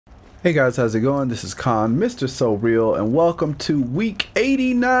Hey guys, how's it going? This is Khan, Mr. So Real, and welcome to week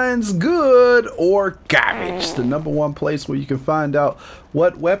 89's Good or Garbage, the #1 place where you can find out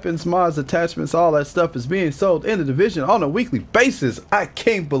what weapons, mods, attachments, all that stuff is being sold in the division on a weekly basis. I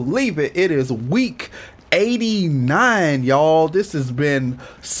can't believe it. It is week 89, y'all. This has been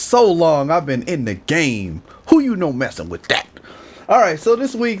so long. I've been in the game. Who you know messing with that? Alright, so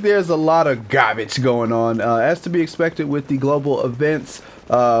this week there's a lot of garbage going on. As to be expected with the global events,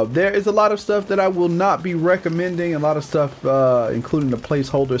 there is a lot of stuff that I will not be recommending, a lot of stuff including the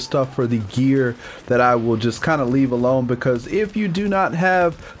placeholder stuff for the gear that I will just kind of leave alone, because if you do not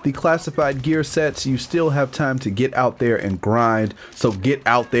have the classified gear sets, you still have time to get out there and grind. So get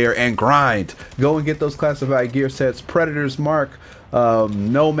out there and grind. Go and get those classified gear sets. Predator's Mark,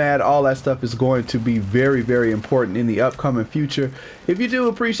 Nomad, all that stuff is going to be very important in the upcoming future. If you do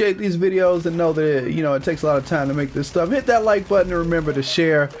appreciate these videos and know that it takes a lot of time to make this stuff, hit that like button and remember to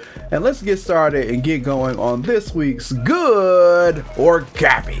share, and let's get started and get going on this week's Good or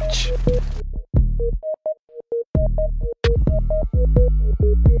Garbage.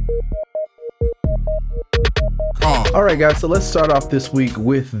 Alright guys, so let's start off this week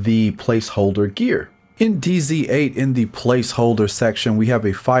with the placeholder gear. In DZ8, in the placeholder section, we have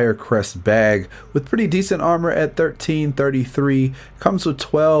a Firecrest Bag with pretty decent armor at 1333, comes with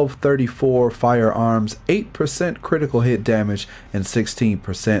 1234 firearms, 8% critical hit damage, and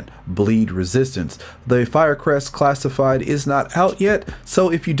 16% bleed resistance. The Firecrest classified is not out yet,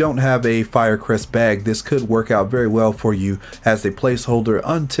 so if you don't have a Firecrest Bag, this could work out very well for you as a placeholder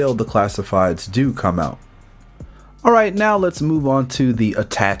until the classifieds do come out. Alright, now let's move on to the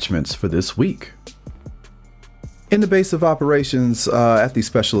attachments for this week. In the base of operations at the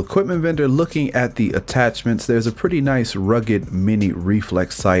special equipment vendor, looking at the attachments, there's a pretty nice rugged mini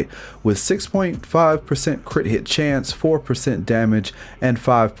reflex sight with 6.5% crit hit chance, 4% damage, and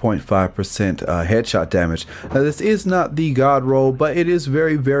 5.5% headshot damage. Now this is not the god roll, but it is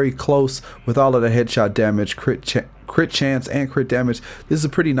very close with all of the headshot damage, crit chance, and crit damage. This is a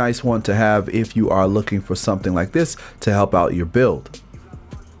pretty nice one to have if you are looking for something like this to help out your build.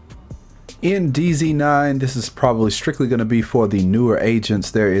 In DZ9, this is probably strictly going to be for the newer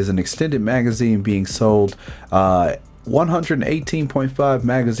agents. There is an extended magazine being sold, 118.5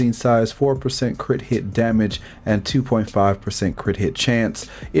 magazine size, 4% crit hit damage, and 2.5% crit hit chance.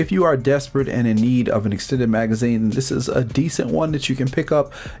 If you are desperate and in need of an extended magazine, this is a decent one that you can pick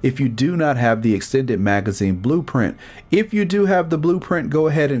up if you do not have the extended magazine blueprint. If you do have the blueprint, go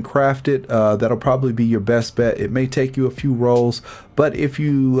ahead and craft it. That'll probably be your best bet. It may take you a few rolls, but if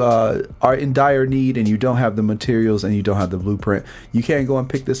you are in dire need and you don't have the materials and you don't have the blueprint, you can go and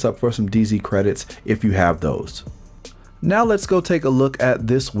pick this up for some DZ credits if you have those. Now let's go take a look at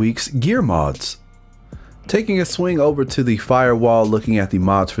this week's gear mods. Taking a swing over to the firewall, looking at the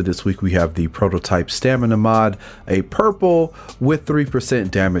mods for this week, we have the prototype stamina mod, a purple with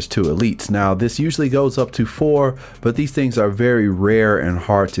 3% damage to elites. Now this usually goes up to 4, but these things are very rare and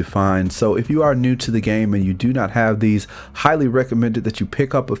hard to find. So if you are new to the game and you do not have these, highly recommended that you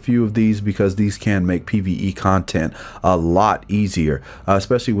pick up a few of these, because these can make PvE content a lot easier,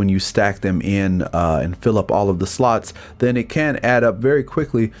 especially when you stack them in and fill up all of the slots. Then it can add up very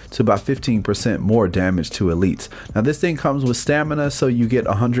quickly to about 15% more damage to elites. Now this thing comes with stamina, so you get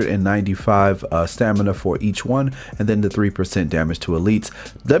 195 stamina for each one, and then the 3% damage to elites.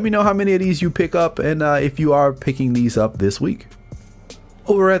 Let me know how many of these you pick up, and if you are picking these up this week.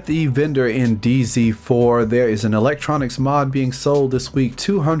 Over at the vendor in DZ4, there is an electronics mod being sold this week,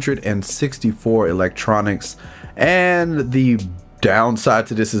 264 electronics, and the downside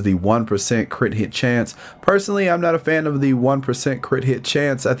to this is the 1% crit hit chance. Personally, I'm not a fan of the 1% crit hit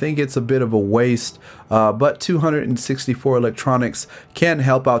chance. I think it's a bit of a waste, but 264 electronics can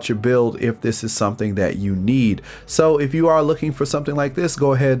help out your build if this is something that you need. So if you are looking for something like this,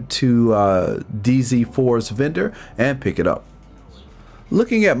 go ahead to DZ4's vendor and pick it up.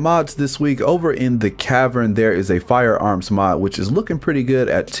 Looking at mods this week, over in the cavern there is a firearms mod which is looking pretty good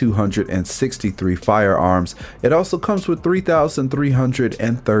at 263 firearms. It also comes with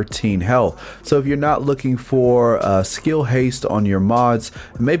 3,313 health. So if you're not looking for skill haste on your mods,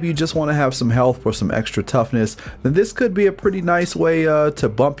 maybe you just want to have some health for some extra toughness, then this could be a pretty nice way to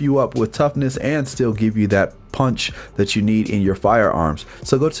bump you up with toughness and still give you that punch that you need in your firearms.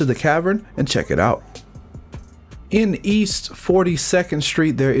 So go to the cavern and check it out. In East 42nd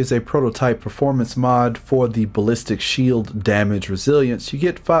Street, there is a prototype performance mod for the Ballistic Shield Damage Resilience. You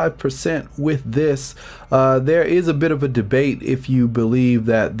get 5% with this. There is a bit of a debate if you believe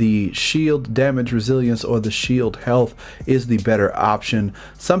that the Shield Damage Resilience or the Shield Health is the better option.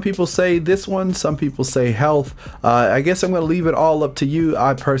 Some people say this one, some people say Health. I guess I'm going to leave it all up to you.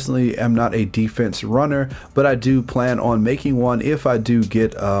 I personally am not a defense runner, but I do plan on making one if I do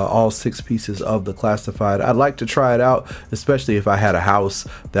get all 6 pieces of the classified. I'd like to try it out, especially if I had a house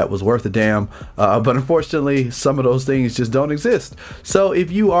that was worth a damn, but unfortunately some of those things just don't exist. So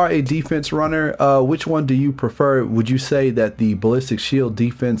if you are a defense runner, which one do you prefer? Would you say that the Ballistic Shield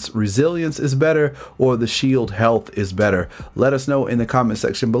Defense Resilience is better or the Shield Health is better? Let us know in the comment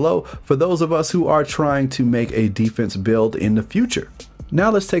section below for those of us who are trying to make a defense build in the future. Now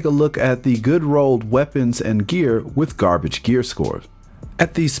let's take a look at the good rolled weapons and gear with garbage gear scores.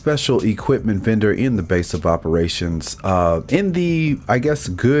 At the special equipment vendor in the base of operations, in the, I guess,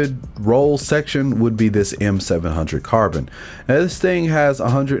 good roll section would be this M700 Carbon. Now this thing has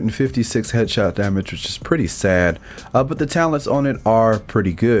 156 headshot damage, which is pretty sad, but the talents on it are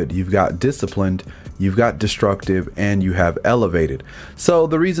pretty good. You've got Disciplined, you've got Destructive, and you have Elevated. So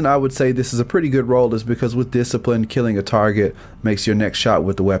the reason I would say this is a pretty good roll is because with Discipline, killing a target makes your next shot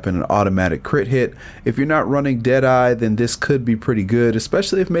with the weapon an automatic crit hit. If you're not running Deadeye, then this could be pretty good,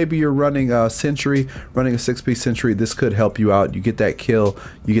 especially if maybe you're running a Sentry, running a 6-piece Sentry. This could help you out. You get that kill,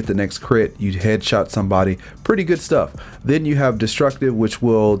 you get the next crit, you headshot somebody. Pretty good stuff. Then you have Destructive, which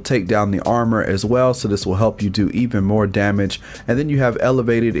will take down the armor as well, so this will help you do even more damage. And then you have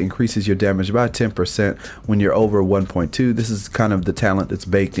Elevated, increases your damage by 10% when you're over 1.2. This is kind of the talent that's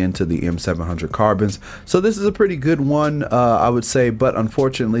baked into the M700 Carbons. So this is a pretty good one, I would say, but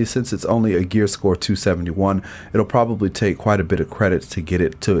unfortunately, since it's only a gear score 271, it'll probably take quite a bit of credits to get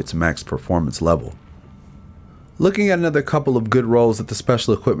it to its max performance level. Looking at another couple of good rolls at the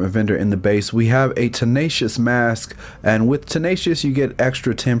special equipment vendor in the base, we have a Tenacious Mask, and with Tenacious you get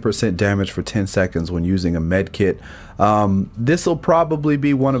extra 10% damage for 10 seconds when using a med kit. This will probably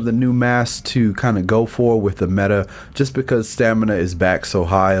be one of the new masks to kind of go for with the meta, just because stamina is back so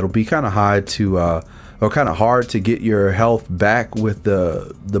high. It'll be kind of high to or kind of hard to get your health back with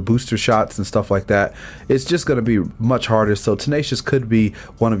the booster shots and stuff like that. It's just going to be much harder, so Tenacious could be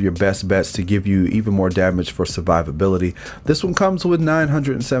one of your best bets to give you even more damage for survivability. This one comes with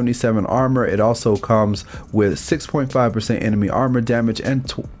 977 armor. It also comes with 6.5% enemy armor damage and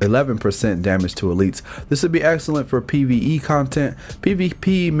 11% damage to elites. This would be excellent for PvE content.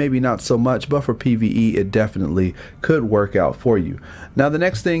 PvP maybe not so much, but for PvE it definitely could work out for you. Now the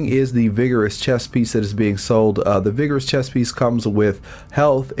next thing is the Vigorous chest piece that is being sold. The Vigorous chest piece comes with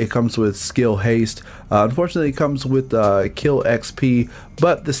health, it comes with skill haste, unfortunately it comes with kill XP,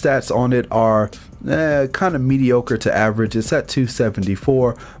 but the stats on it are kind of mediocre to average. It's at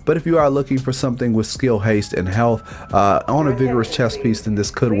 274, but if you are looking for something with skill haste and health on a Vigorous chest piece, then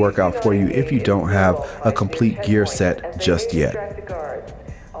this could work out for you if you don't have a complete gear set just yet.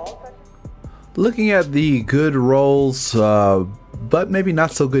 Looking at the good rolls, but maybe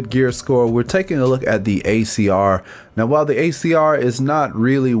not so good gear score, we're taking a look at the ACR. Now while the ACR is not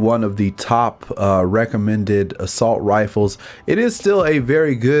really one of the top recommended assault rifles, it is still a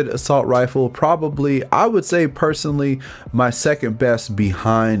very good assault rifle. Probably, I would say personally, my second best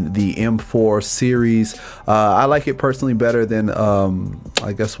behind the M4 series. I like it personally better than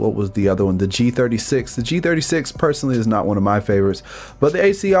I guess what was the other one, the G36. The G36 personally is not one of my favorites, but the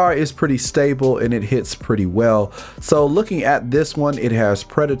ACR is pretty stable and it hits pretty well. So looking at this one, it has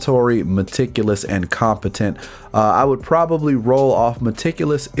Predatory, Meticulous, and Competent. I would probably roll off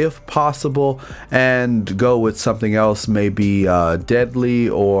Meticulous if possible and go with something else, maybe Deadly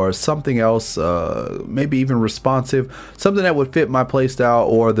or something else, maybe even Responsive, something that would fit my playstyle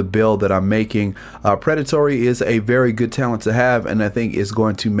or the build that I'm making. Predatory is a very good talent to have, and I think is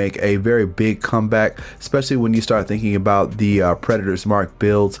going to make a very big comeback, especially when you start thinking about the Predator's Mark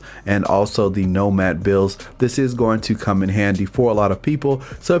builds and also the Nomad builds. This is going to come in handy for a lot of people.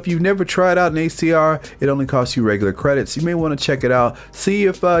 So if you've never tried out an ACR, it only costs you regular credits. You may want to check it out, see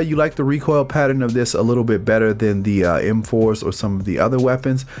if you like the recoil pattern of this a little bit better than the M4s or some of the other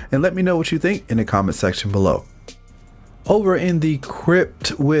weapons, and let me know what you think in the comment section below. Over in the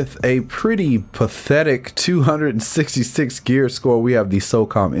crypt with a pretty pathetic 266 gear score, we have the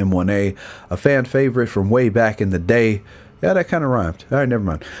SOCOM M1A, a fan favorite from way back in the day. Yeah, that kind of rhymed. All right, never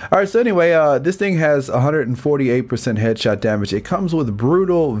mind. All right, so anyway, this thing has 148% headshot damage. It comes with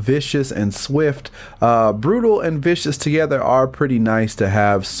brutal, vicious, and swift. Brutal and vicious together are pretty nice to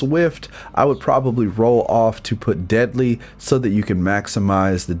have. Swift, I would probably roll off to put deadly so that you can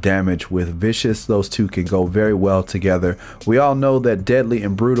maximize the damage with vicious. Those two can go very well together. We all know that deadly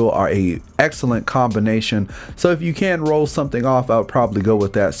and brutal are a excellent combination. So if you can roll something off, I would probably go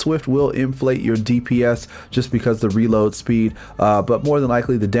with that. Swift will inflate your DPS just because the reload speed. But more than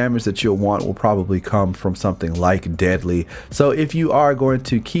likely the damage that you'll want will probably come from something like deadly. So if you are going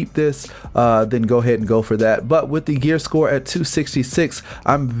to keep this, then go ahead and go for that. But with the gear score at 266,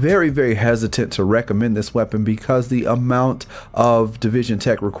 I'm very hesitant to recommend this weapon because the amount of division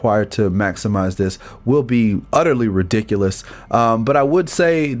tech required to maximize this will be utterly ridiculous. But I would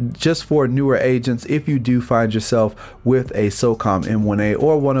say, just for newer agents, if you do find yourself with a SOCOM M1A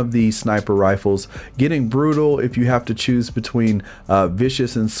or one of these sniper rifles, getting brutal, if you have to choose between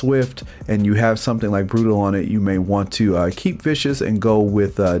vicious and swift and you have something like brutal on it, you may want to keep vicious and go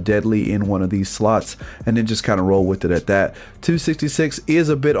with deadly in one of these slots and then just kind of roll with it at that. 266 is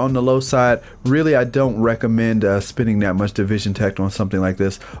a bit on the low side. Really, I don't recommend spending that much division tech on something like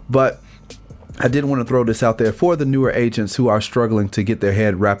this, but I did want to throw this out there for the newer agents who are struggling to get their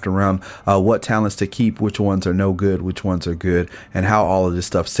head wrapped around what talents to keep, which ones are no good, which ones are good, and how all of this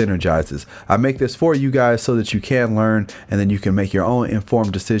stuff synergizes. I make this for you guys so that you can learn and then you can make your own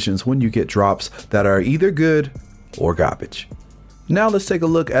informed decisions when you get drops that are either good or garbage. Now let's take a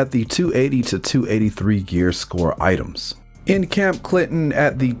look at the 280 to 283 gear score items. In Camp Clinton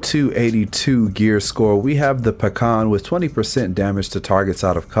at the 282 gear score, we have the Pecan with 20% damage to targets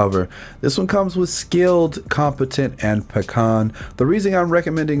out of cover. This one comes with Skilled, Competent, and Pecan. The reason I'm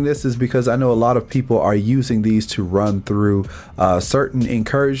recommending this is because I know a lot of people are using these to run through certain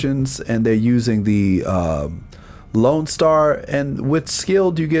incursions, and they're using the Lone Star, and with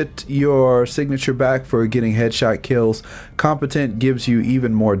Skilled you get your signature back for getting headshot kills. Competent gives you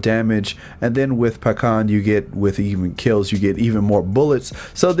even more damage, and then with Pecan you get, with even kills, you get even more bullets.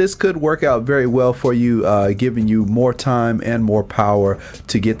 So this could work out very well for you, giving you more time and more power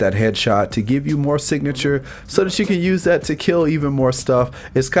to get that headshot, to give you more signature so that you can use that to kill even more stuff.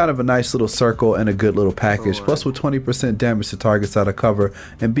 It's kind of a nice little circle and a good little package. Plus with 20% damage to targets out of cover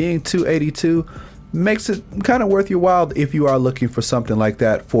and being 282 makes it kind of worth your while if you are looking for something like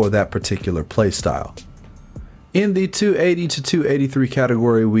that for that particular play style. In the 280 to 283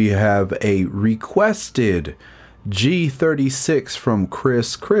 category, we have a requested G36 from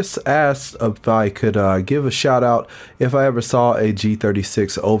Chris. Chris asked if I could give a shout out if I ever saw a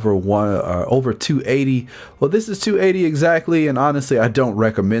G36 over 280. Well, this is 280 exactly, and honestly I don't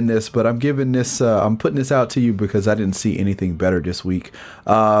recommend this, but I'm giving this I'm putting this out to you because I didn't see anything better this week.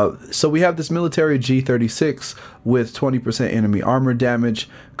 So we have this military G36 with 20% enemy armor damage.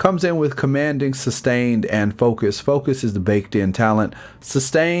 Comes in with commanding, sustained, and focus. Focus is the baked in talent.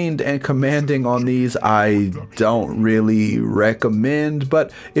 Sustained and commanding on these I don't really recommend,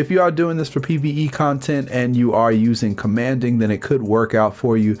 but if you are doing this for PvE content and you are using commanding, then it could work out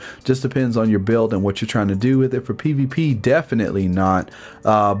for you. Just depends on your build and what you're trying to do with it. For PvP, definitely not.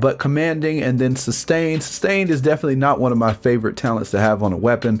 But commanding and then sustained. Sustained is definitely not one of my favorite talents to have on a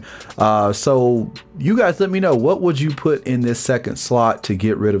weapon. So you guys let me know, what would you put in this second slot to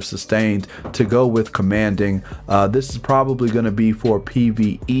get rid of sustained to go with commanding? This is probably going to be for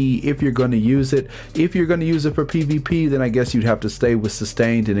PvE if you're going to use it. If you're going to use it for PvP, then I guess you'd have to stay with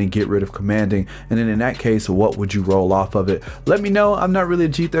sustained and then get rid of commanding. And then in that case, what would you roll off of it? Let me know. I'm not really a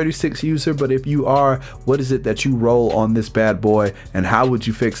G36 user, but if you are, what is it that you roll on this bad boy and how would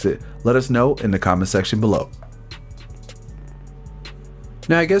you fix it? Let us know in the comment section below.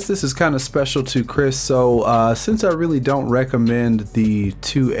 Now I guess this is kind of special to Chris, so since I really don't recommend the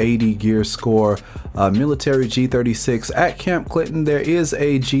 280 gear score military G36 at Camp Clinton, there is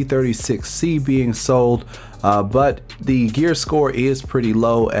a G36C being sold, but the gear score is pretty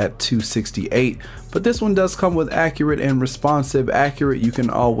low at 268. But this one does come with accurate and responsive. Accurate you can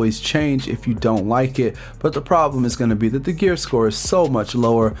always change if you don't like it, but the problem is going to be that the gear score is so much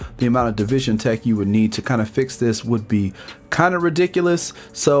lower. The amount of division tech you would need to kind of fix this would be kind of ridiculous.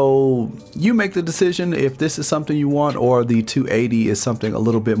 So you make the decision if this is something you want or the 280 is something a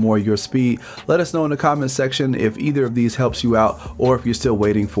little bit more your speed. Let us know in the comment section if either of these helps you out or if you're still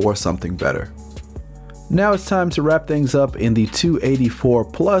waiting for something better. Now it's time to wrap things up in the 284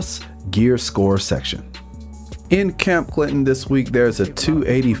 plus gear score section. In Camp Clinton this week, there's a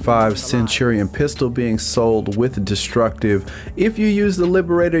 285 Centurion pistol being sold with destructive. If you use the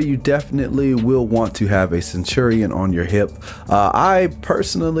Liberator, you definitely will want to have a Centurion on your hip. I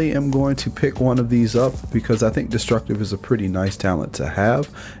personally am going to pick one of these up because I think destructive is a pretty nice talent to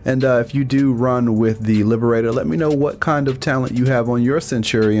have. And if you do run with the Liberator, let me know what kind of talent you have on your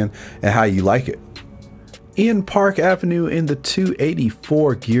Centurion and how you like it. In Park Avenue in the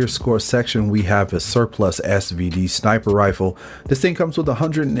 284 gear score section, we have a surplus SVD sniper rifle. This thing comes with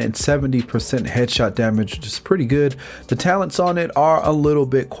 170% headshot damage, which is pretty good. The talents on it are a little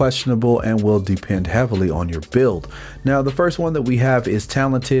bit questionable and will depend heavily on your build. Now, the first one that we have is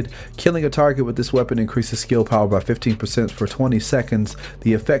talented. Killing a target with this weapon increases skill power by 15% for 20 seconds.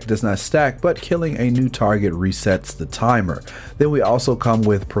 The effect does not stack, but killing a new target resets the timer. Then we also come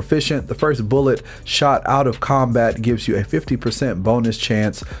with proficient. The first bullet shot out of combat gives you a 50% bonus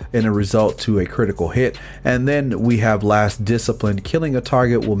chance in a result to a critical hit. And then we have last disciplined. Killing a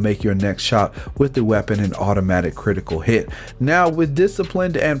target will make your next shot with the weapon an automatic critical hit. Now, with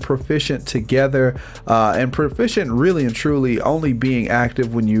disciplined and proficient together, and proficient really and truly only being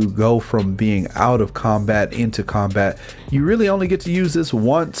active when you go from being out of combat into combat, you really only get to use this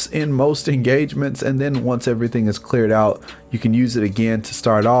once in most engagements, and then once everything is cleared out, you can use it again to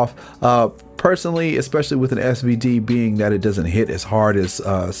start off. Personally, especially with an SVD, being that it doesn't hit as hard as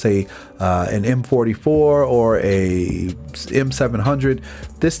say an M44 or a M700,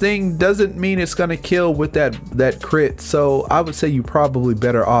 this thing doesn't mean it's going to kill with that crit. So I would say you're probably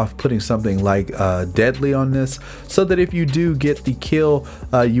better off putting something like deadly on this, so that if you do get the kill,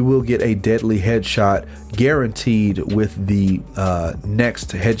 you will get a deadly headshot guaranteed with the next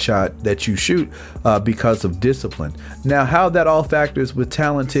headshot that you shoot because of discipline. Now, how that all factors with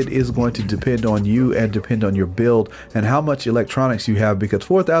talented is going to depend on you and depend on your build and how much electronics you have, because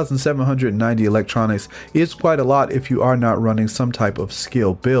 4,790 electronics is quite a lot if you are not running some type of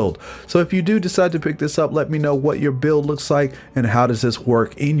skill build. So if you do decide to pick this up, let me know what your build looks like and how does this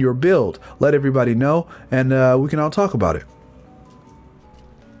work in your build. Let everybody know, and we can all talk about it.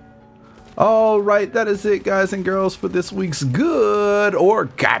 Alright, that is it, guys and girls, for this week's good or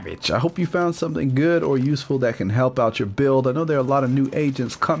garbage. I hope you found something good or useful that can help out your build. I know there are a lot of new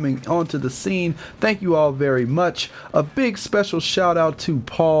agents coming onto the scene. Thank you all very much. A big special shout out to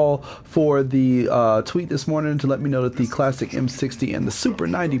Paul for the tweet this morning to let me know that the classic M60 and the Super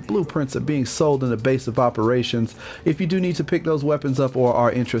 90 blueprints are being sold in the base of operations. If you do need to pick those weapons up or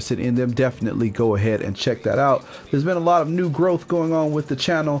are interested in them, definitely go ahead and check that out. There's been a lot of new growth going on with the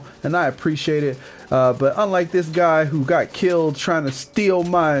channel, and I appreciate it, but unlike this guy who got killed trying to steal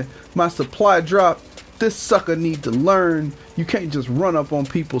my supply drop, this sucker need to learn you can't just run up on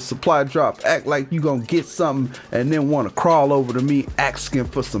people's supply drop, act like you gonna get something, and then want to crawl over to me asking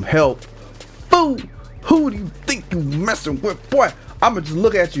for some help. Fool, who do you think you messing with, boy? I'ma just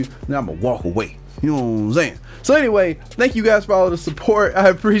look at you and I'ma walk away. You know what I'm saying? So anyway, thank you guys for all of the support. I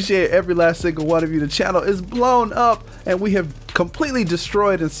appreciate every last single one of you. The channel is blown up and we have completely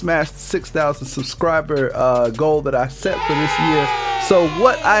destroyed and smashed the 6,000 subscriber goal that I set for this year. So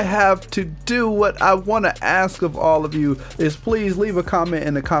what I have to do, what I want to ask of all of you is please leave a comment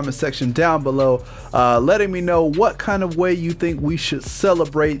in the comment section down below, letting me know what kind of way you think we should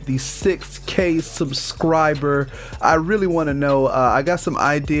celebrate the 6K subscriber. I really want to know. I got some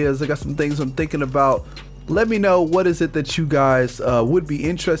ideas. I got some things I'm thinking about. Let me know, what is it that you guys would be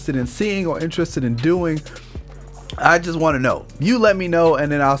interested in seeing or interested in doing. I just want to know. You let me know,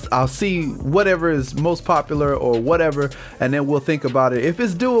 and then I'll see whatever is most popular or whatever, and then we'll think about it. If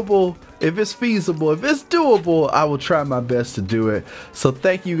it's doable, if it's feasible, if it's doable, I will try my best to do it. So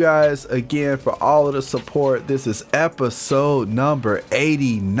thank you guys again for all of the support. This is episode number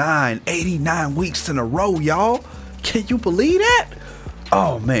 89. 89 weeks in a row, y'all. Can you believe that?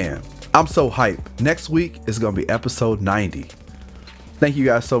 Oh man, I'm so hyped. Next week is gonna be episode 90. Thank you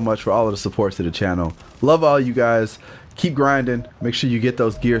guys so much for all of the support to the channel. Love all you guys. Keep grinding. Make sure you get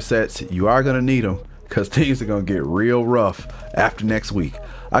those gear sets. You are going to need them because things are going to get real rough after next week.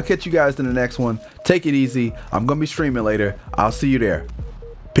 I'll catch you guys in the next one. Take it easy. I'm going to be streaming later. I'll see you there.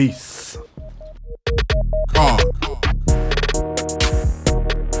 Peace.